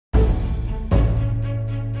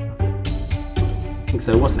think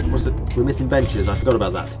so. What's it? We're missing benches. I forgot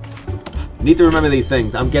about that. Need to remember these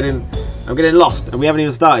things. I'm getting lost, and we haven't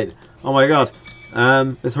even started. Oh my god.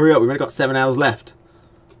 Let's hurry up. We've only got 7 hours left.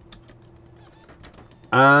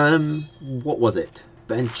 What was it?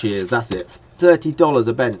 Benches. That's it. $30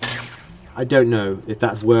 a bench. I don't know if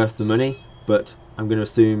that's worth the money, but I'm going to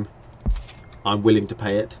assume I'm willing to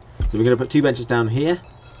pay it. So we're going to put 2 benches down here.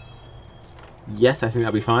 Yes, I think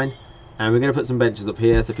that'll be fine. And we're going to put some benches up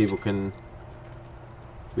here so people can...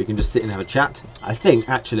 we can just sit and have a chat. I think,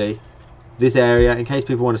 actually, this area, in case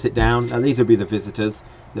people want to sit down, now these will be the visitors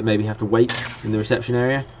that maybe have to wait in the reception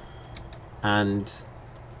area. And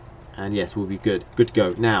yes, we'll be good. Good to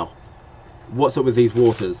go. Now, what's up with these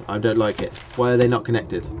waters? I don't like it. Why are they not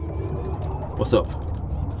connected? What's up?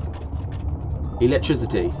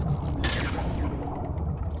 Electricity.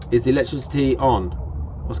 Is the electricity on?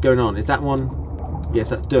 What's going on? Is that one? Yes,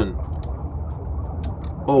 that's done.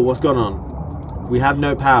 Oh, what's going on? We have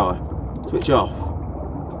no power. Switch off.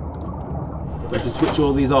 We have to switch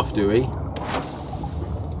all these off, do we?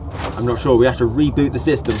 I'm not sure. We have to reboot the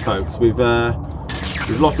system, folks. We've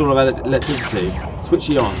lost all of our electricity.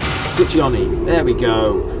 Switchy on. Switchy on. There we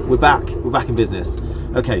go. We're back. We're back in business.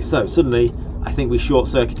 Okay, so suddenly I think we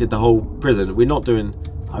short-circuited the whole prison. We're not doing...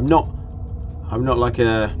 I'm not like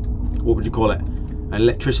a... what would you call it? An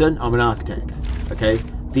electrician. I'm an architect. Okay?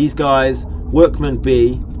 These guys... Workman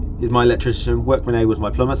B is my electrician. Workman A was my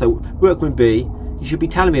plumber. So Workman B, you should be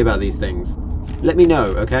telling me about these things. Let me know,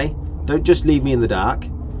 okay? Don't just leave me in the dark.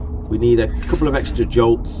 We need a couple of extra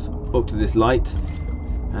jolts up to this light.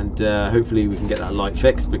 And hopefully we can get that light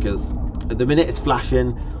fixed, because at the minute it's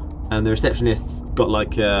flashing and the receptionist's got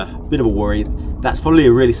like a bit of a worry. That's probably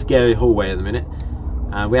a really scary hallway at the minute.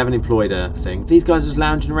 And we haven't employed a thing. These guys are just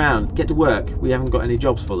lounging around. Get to work. We haven't got any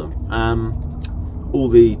jobs for them. All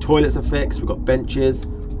the toilets are fixed. We've got benches.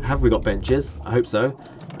 Have we got benches? I hope so.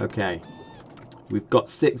 Okay. We've got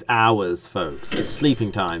 6 hours, folks. It's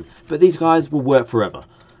sleeping time. But these guys will work forever.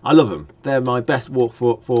 I love them. They're my best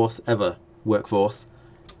workforce ever. Workforce.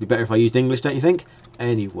 It'd be better if I used English, don't you think?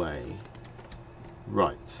 Anyway.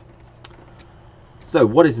 Right. So,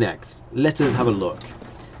 what is next? Let us have a look.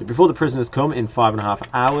 Before the prisoners come in 5.5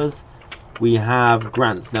 hours, we have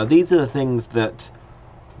grants. Now, these are the things that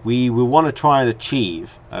we will want to try and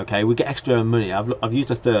achieve. Okay, we get extra money. I've used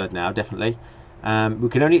a third now, definitely. We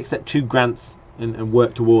can only accept 2 grants and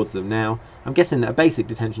work towards them. Now, I'm guessing that a basic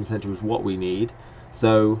detention centre is what we need.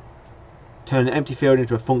 So, turn an empty field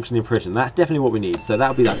into a functioning prison. That's definitely what we need. So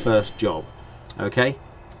that'll be that first job. Okay.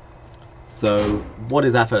 So, what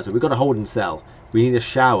is our first? So we've got a holding cell. We need a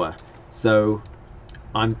shower. So,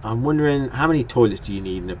 I'm wondering, how many toilets do you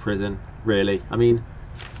need in a prison? Really? I mean,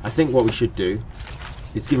 I think what we should do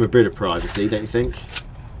is give them a bit of privacy, don't you think?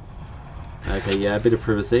 Okay, yeah, a bit of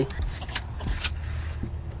privacy.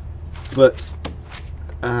 But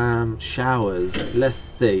showers. Let's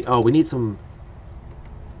see. Oh, we need some.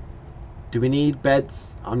 Do we need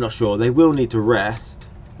beds? I'm not sure. They will need to rest.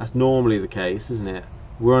 That's normally the case, isn't it?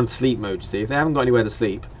 We're on sleep mode, you see. If they haven't got anywhere to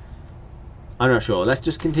sleep, I'm not sure. Let's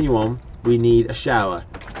just continue on. We need a shower.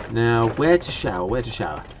 Now, where to shower? Where to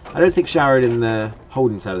shower? I don't think showering in the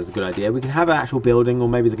holding cell is a good idea. We can have an actual building, or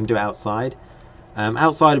maybe they can do it outside.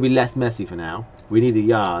 Outside will be less messy for now. We need a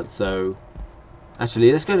yard, so...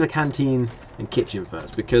 Actually, let's go to the canteen and kitchen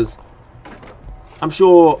first, because I'm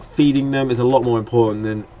sure feeding them is a lot more important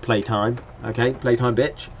than playtime. Okay, playtime,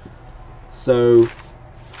 bitch. So,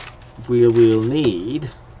 we will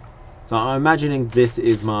need... So, I'm imagining this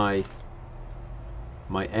is my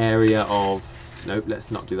area of... Nope,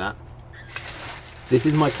 let's not do that. This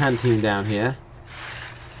is my canteen down here.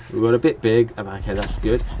 We've got a bit big. Okay, that's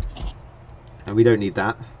good. And we don't need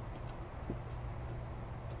that.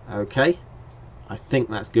 Okay. I think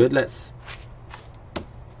that's good. Let's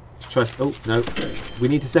try... Oh, no. We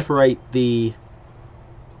need to separate the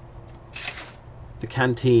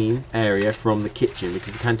canteen area from the kitchen,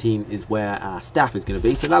 because the canteen is where our staff is going to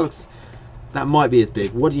be. So that might be as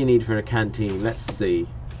big. What do you need for a canteen? Let's see.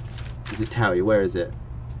 Does it tell you? Where is it?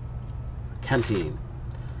 Canteen.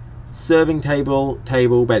 Serving table,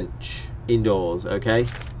 bench, indoors, okay?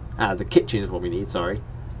 The kitchen is what we need, sorry.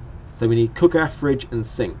 So we need cooker, fridge, and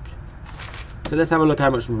sink. So let's have a look how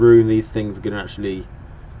much room these things are going to actually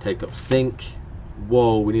take up. Sink.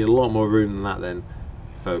 Whoa, we need a lot more room than that then,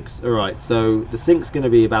 folks. Alright, so the sink's going to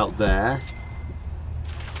be about there,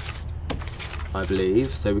 I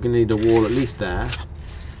believe. So we're going to need a wall at least there.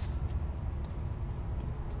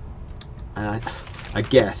 And I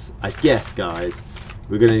guess, guys,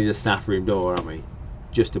 we're going to need a staff room door, aren't we?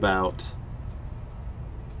 Just about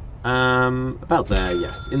there,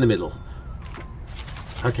 yes, in the middle.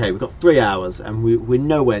 Okay, we've got 3 hours and we're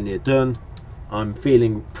nowhere near done. I'm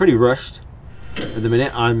feeling pretty rushed at the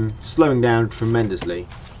minute. I'm slowing down tremendously.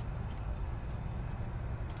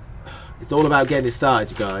 It's all about getting it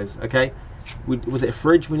started, you guys. Okay, was it a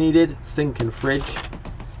fridge we needed? Sink and fridge.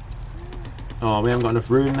 Oh, we haven't got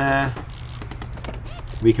enough room there.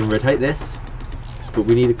 We can rotate this, but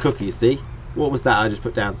we need a cooker, you see. What was that I just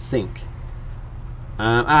put down? Sink.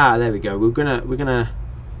 There we go.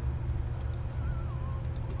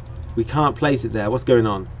 We can't place it there. What's going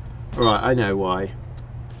on? Alright, I know why.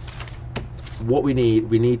 What we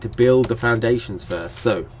need to build the foundations first.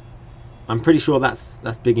 So, I'm pretty sure that's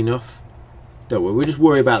big enough. Don't worry, we'll just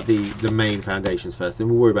worry about the main foundations first, then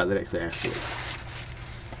we'll worry about the next bit afterwards.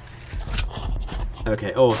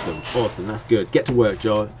 Okay, awesome, awesome, that's good. Get to work,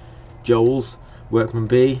 Joels. Workman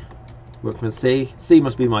B, Workman C. C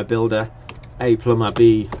must be my builder. A, plumber.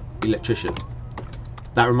 B, electrician.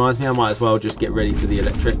 That reminds me, I might as well just get ready for the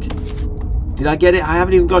electric. Did I get it? I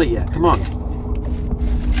haven't even got it yet. Come on.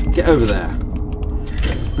 Get over there.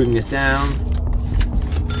 Let's bring this down.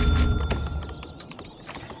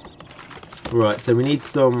 Right, so we need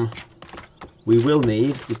some... We've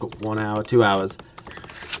got 1 hour, 2 hours.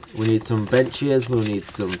 We need some benches. We'll need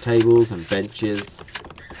some tables and benches.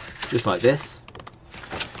 Just like this.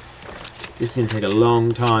 This is going to take a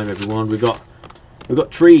long time, everyone. We've got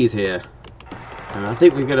trees here. And I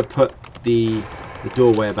think we're going to put the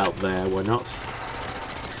doorway about there. Why not?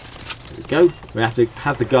 There we go. We have to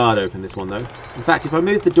have the guard open this one, though. In fact, if I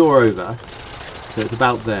move the door over, so it's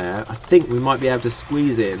about there, I think we might be able to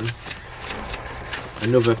squeeze in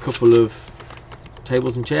another couple of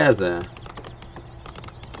tables and chairs there.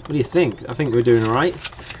 What do you think? I think we're doing alright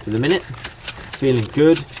for the minute. Feeling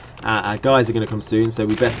good. Our guys are going to come soon, so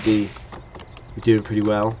we best be doing pretty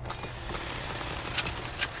well.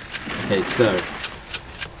 Okay, so...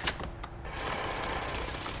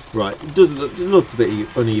 Right, it looks a bit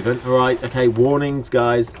uneven. Alright, okay, warnings,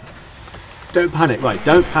 guys. Don't panic. Right,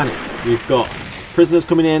 don't panic. We've got prisoners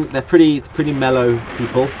coming in. They're pretty mellow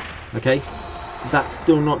people. Okay? That's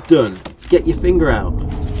still not done. Get your finger out.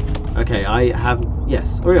 Okay, I have...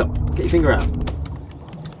 Yes, hurry up. Get your finger out.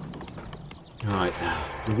 Alright,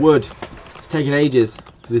 the wood. It's taking ages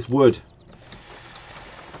for this wood.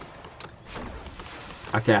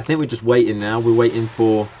 Okay, I think we're just waiting now. We're waiting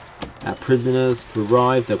for our prisoners to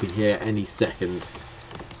arrive. They'll be here any second.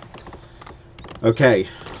 Okay,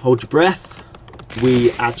 hold your breath.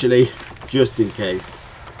 We actually, just in case,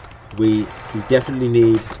 we definitely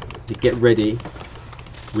need to get ready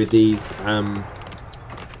with these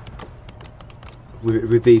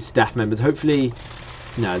with these staff members. Hopefully,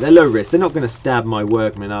 no, they're low risk. They're not going to stab my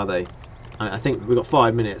workmen, are they? I think we've got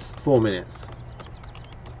 4 minutes.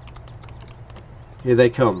 Here they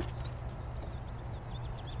come.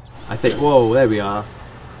 I think, whoa, there we are.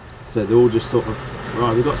 So they're all just sort of,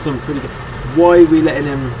 right, we've got some pretty good, why are we letting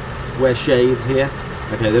them wear shades here?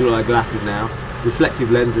 Okay, they look like glasses now.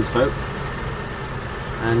 Reflective lenses, folks.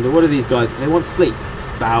 And what are these guys? They want sleep.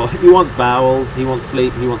 He wants bowels, he wants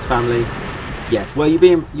sleep, he wants family. Yes, well,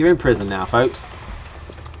 you're in prison now, folks.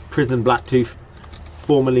 Prison Blacktooth,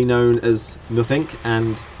 formerly known as nothing,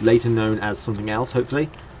 and later known as something else, hopefully.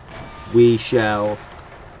 Okay,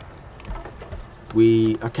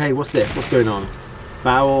 what's this? What's going on?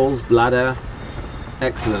 Bowels, bladder.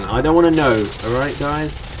 Excellent. I don't want to know, alright,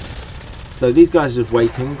 guys? So these guys are just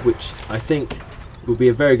waiting, which I think would be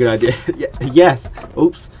a very good idea. Yes!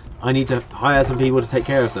 Oops. I need to hire some people to take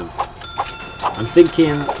care of them. I'm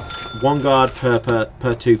thinking 1 guard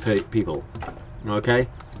per 2 people. Okay?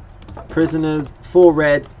 Prisoners, 4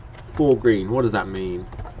 red, 4 green. What does that mean?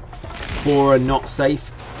 4 are not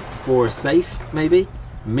safe, 4 are safe, maybe?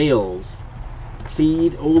 Meals.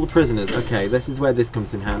 Feed all the prisoners. Okay, this is where this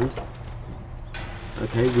comes in hand.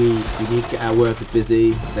 Okay, we need to get our workers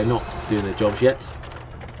busy. They're not doing their jobs yet.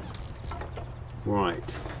 Right.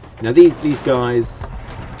 Now these guys,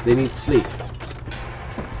 they need sleep.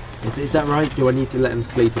 Is that right? Do I need to let them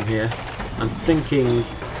sleep in here? I'm thinking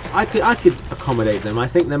I could accommodate them. I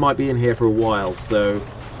think they might be in here for a while, so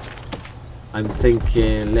I'm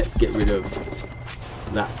thinking let's get rid of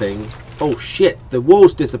that thing. Oh shit, the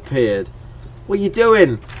walls disappeared. What are you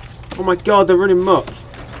doing? Oh my god, they're running muck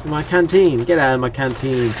in my canteen. Get out of my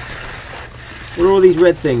canteen. What are all these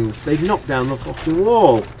red things? They've knocked down the fucking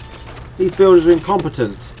wall. These builders are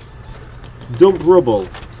incompetent. Dump rubble.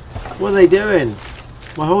 What are they doing?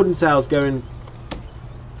 My holding cell's going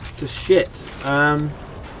to shit.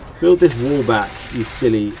 Build this wall back, you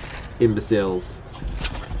silly imbeciles.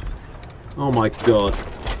 Oh my god.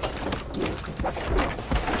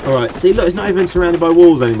 Alright, see, look, it's not even surrounded by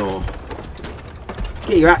walls anymore.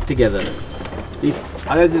 Get your act together.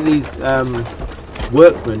 I don't think these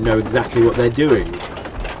workmen know exactly what they're doing.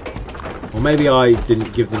 Or maybe I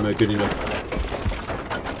didn't give them a good enough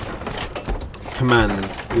command,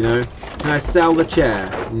 you know. Can I sell the chair?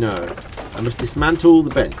 No. I must dismantle the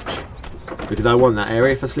bench because I want that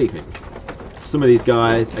area for sleeping. Some of these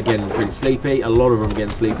guys are getting pretty sleepy. A lot of them are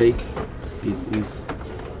getting sleepy.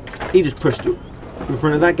 He just pushed in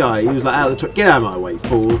front of that guy. He was like, out of the truck. Get out of my way,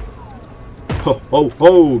 fool. Ho, ho,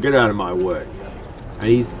 ho, get out of my way.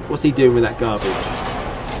 And what's he doing with that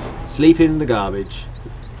garbage? Sleeping in the garbage.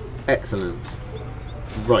 Excellent.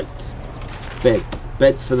 Right. Beds.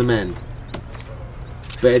 Beds for the men.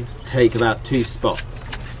 Beds take about 2 spots.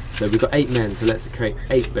 So we've got 8 men, so let's create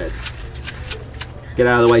 8 beds. Get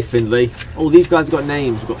out of the way, Findlay. Oh, these guys have got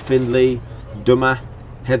names. We've got Findlay, Dummer,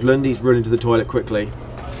 Headland. He's running to the toilet quickly.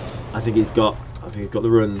 I think he's got the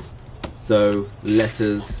runs. So let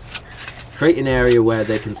us create an area where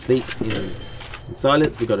they can sleep in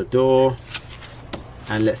silence. We've got a door.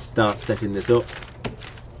 And let's start setting this up.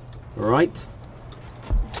 Alright.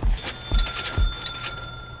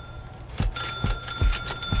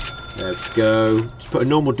 There we go. Just put a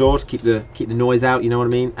normal door to keep the noise out, you know what I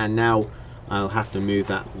mean? And now I'll have to move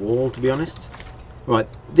that wall, to be honest. Right,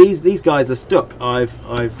 these guys are stuck.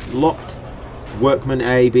 I've locked workman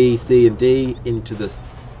A, B, C, and D into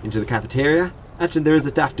the cafeteria. Actually, there is a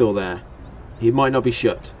staff door there. He might not be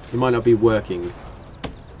shut. He might not be working.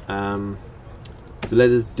 So let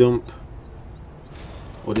us dump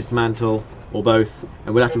or dismantle or both,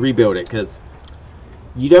 and we'll have to rebuild it because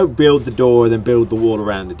you don't build the door and then build the wall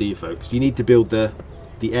around it, do you, folks? You need to build the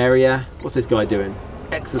area. What's this guy doing?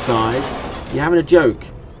 Exercise. You're having a joke.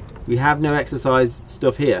 We have no exercise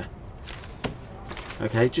stuff here.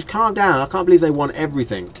 Okay, just calm down. I can't believe they want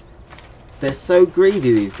everything. They're so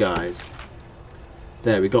greedy, these guys.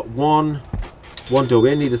 There, we got one door.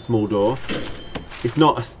 We only need a small door. It's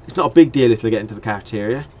not a big deal if they get into the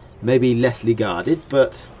cafeteria. Maybe lessly guarded,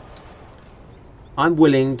 but I'm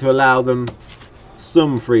willing to allow them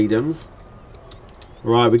some freedoms.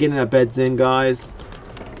 Right, we're getting our beds in, guys.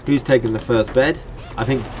 Who's taking the first bed? I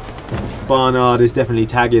think Barnard is definitely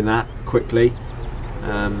tagging that quickly.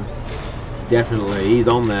 Definitely, he's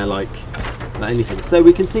on there like anything. So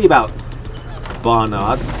we can see about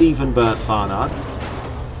Barnard, Stephen Barnard.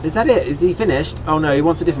 Is that it? Is he finished? Oh no, he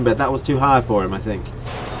wants a different bed. That was too high for him, I think.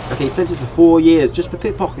 Okay, he's sentenced to 4 years just for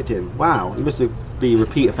pickpocketing. Wow, he must be a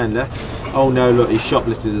repeat offender. Oh no, look, he's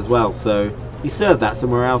shoplifted as well. So he served that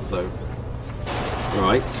somewhere else though.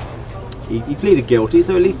 Right. He pleaded guilty,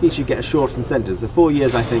 so at least he should get a shortened sentence. So 4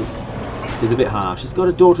 years, I think, is a bit harsh. He's got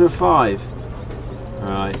a daughter of 5.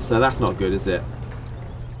 Alright, so that's not good, is it?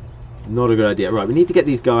 Not a good idea. Right, we need to get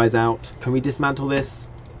these guys out. Can we dismantle this?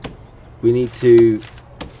 We need to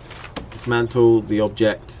dismantle the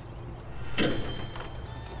object.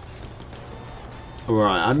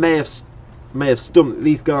 Alright, I may have stumped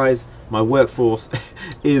these guys. My workforce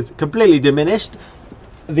is completely diminished.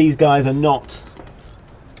 These guys are not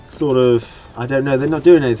sort of, I don't know, they're not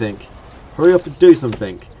doing anything. Hurry up and do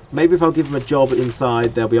something. Maybe if I'll give them a job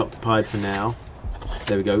inside, they'll be occupied for now.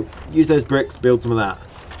 There we go. Use those bricks, build some of that.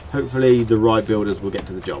 Hopefully the right builders will get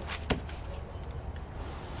to the job.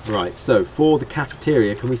 Right, so for the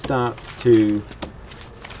cafeteria, can we start to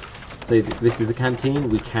say that this is a canteen?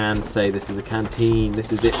 We can say this is a canteen.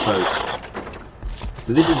 This is it, folks.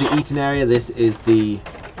 So this is the eating area. This is the...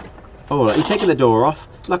 Oh, he's taking the door off.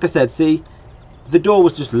 Like I said, see? The door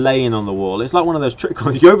was just laying on the wall. It's like one of those trick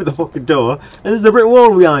ones. You open the fucking door, and there's a brick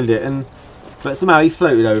wall behind it. But somehow he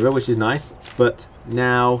floated over, which is nice. But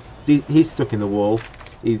now he's stuck in the wall.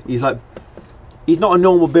 He's like... He's not a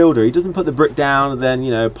normal builder. He doesn't put the brick down and then,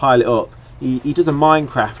 you know, pile it up. He does a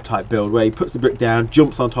Minecraft type build where he puts the brick down,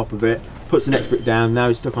 jumps on top of it, puts the next brick down. Now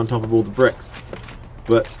he's stuck on top of all the bricks.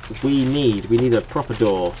 But we need a proper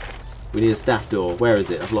door. We need a staff door. Where is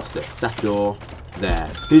it? I've lost it. Staff door. There.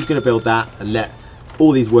 Who's going to build that and let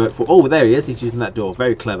all these work for... Oh, there he is. He's using that door.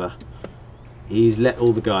 Very clever. He's let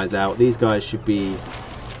all the guys out. These guys should be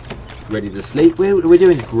ready to sleep. We're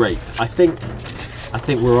doing great. I think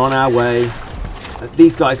we're on our way.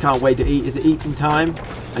 These guys can't wait to eat. Is it eating time?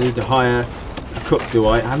 I need to hire a cook, do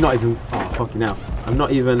I? I'm not even... Oh, fucking hell. I'm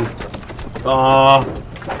not even... Oh...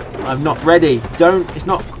 I'm not ready. It's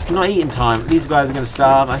not eating time. These guys are going to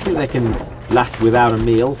starve. I think they can last without a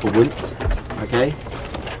meal for once. Okay?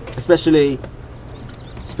 Especially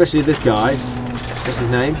this guy. What's his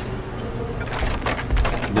name?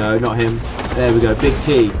 No, not him. There we go. Big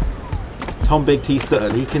T. Tom Big T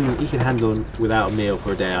Sutton. He can handle him without a meal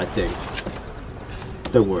for a day, I think.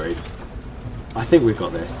 Don't worry. I think we've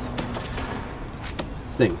got this.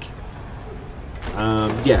 Sink.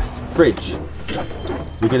 Yes, fridge.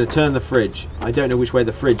 We're going to turn the fridge. I don't know which way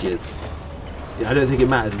the fridge is. I don't think it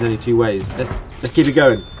matters. There's only two ways. Let's keep it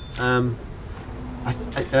going.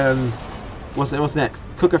 What's next?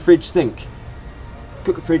 Cooker, fridge, sink.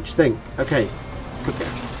 Cooker, fridge, sink. Okay. Cooker.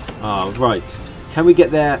 Oh, right. Can we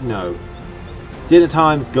get there? No. Dinner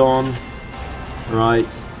time's gone. Right.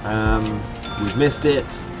 We've missed it.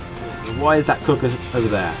 Why is that cooker over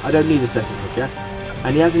there? I don't need a second cooker.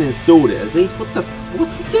 And he hasn't installed it, has he?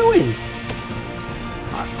 What's he doing?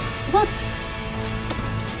 What?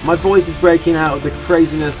 My voice is breaking out of the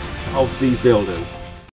craziness of these builders.